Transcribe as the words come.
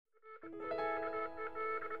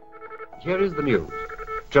Here is the news.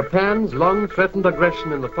 Japan's long-threatened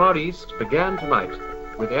aggression in the Far East began tonight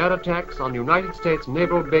with air attacks on United States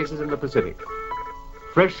naval bases in the Pacific.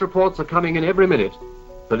 Fresh reports are coming in every minute.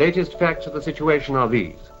 The latest facts of the situation are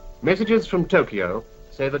these. Messages from Tokyo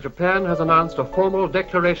say that Japan has announced a formal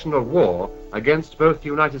declaration of war against both the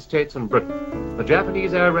United States and Britain. The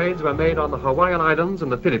Japanese air raids were made on the Hawaiian Islands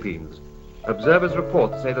and the Philippines. Observers'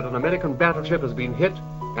 reports say that an American battleship has been hit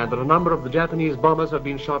and that a number of the Japanese bombers have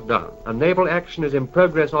been shot down. A naval action is in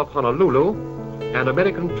progress off Honolulu, and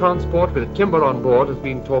American transport with timber on board has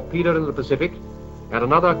been torpedoed in the Pacific, and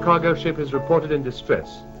another cargo ship is reported in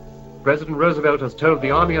distress. President Roosevelt has told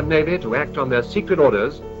the Army and Navy to act on their secret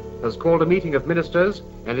orders, has called a meeting of ministers,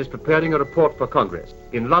 and is preparing a report for Congress.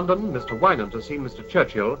 In London, Mr. Wynant has seen Mr.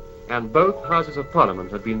 Churchill, and both Houses of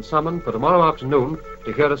Parliament have been summoned for tomorrow afternoon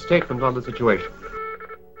to hear a statement on the situation.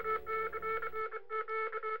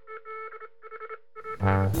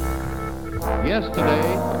 Yesterday,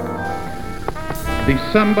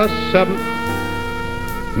 December 7th,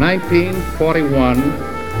 1941,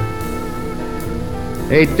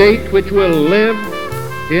 a date which will live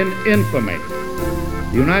in infamy.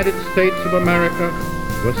 The United States of America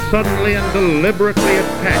was suddenly and deliberately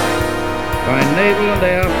attacked by naval and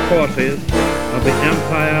air forces of the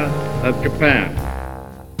Empire of Japan.